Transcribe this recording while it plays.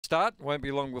start. Won't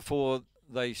be long before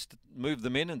they move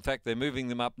them in. In fact, they're moving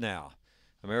them up now.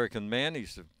 American Man,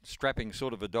 he's a strapping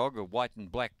sort of a dog, a white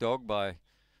and black dog by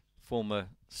former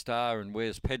star and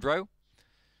Where's Pedro.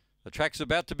 The track's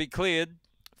about to be cleared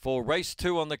for race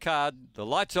 2 on the card. The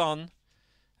light's on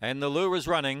and the lure is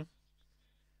running.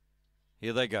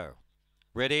 Here they go.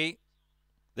 Ready?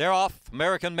 They're off.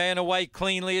 American Man away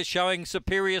cleanly, is showing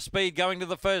superior speed going to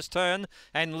the first turn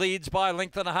and leads by a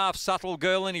length and a half. Subtle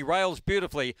Girl, and he rails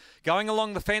beautifully. Going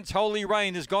along the fence, Holy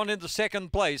Rain has gone into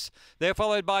second place. They're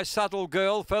followed by Subtle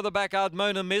Girl. Further back,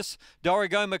 Ardmona Miss,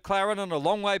 Dorigo McLaren, and a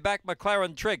long way back,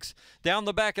 McLaren Tricks. Down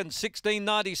the back in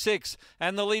 1696,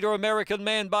 and the leader, American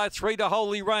Man, by 3 to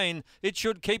Holy Rain. It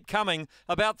should keep coming.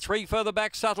 About 3 further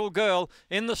back, Subtle Girl.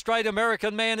 In the straight,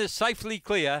 American Man is safely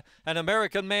clear, and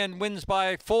American Man wins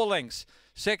by 4 lengths.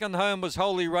 Second home was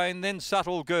Holy Rain, then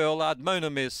Subtle Girl,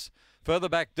 Ardmona Miss. Further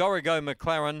back, Dorigo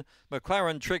McLaren.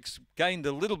 McLaren Tricks gained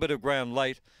a little bit of ground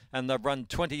late, and they've run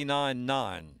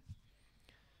 29.9.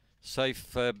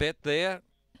 Safe bet there.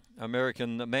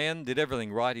 American Man did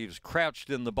everything right. He was crouched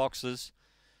in the boxes.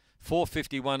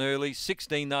 4.51 early,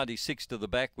 16.96 to the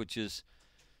back, which is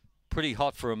pretty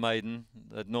hot for a maiden.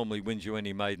 That normally wins you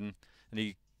any maiden. And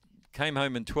he came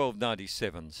home in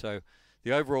 12.97. So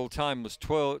the overall time was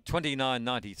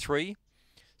 29.93.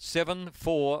 7,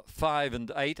 4, 5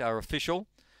 and 8 are official.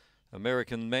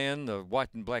 American Man, the white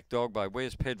and black dog by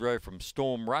Where's Pedro from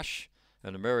Storm Rush.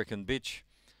 An American Bitch,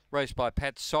 raced by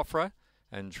Pat Sofra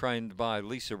and trained by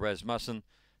Lisa Rasmussen.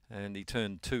 And he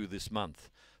turned 2 this month.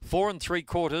 4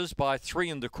 3/4 by 3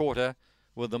 1/4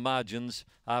 were the margins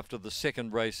after the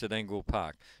second race at Angle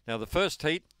Park. Now the first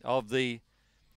heat of the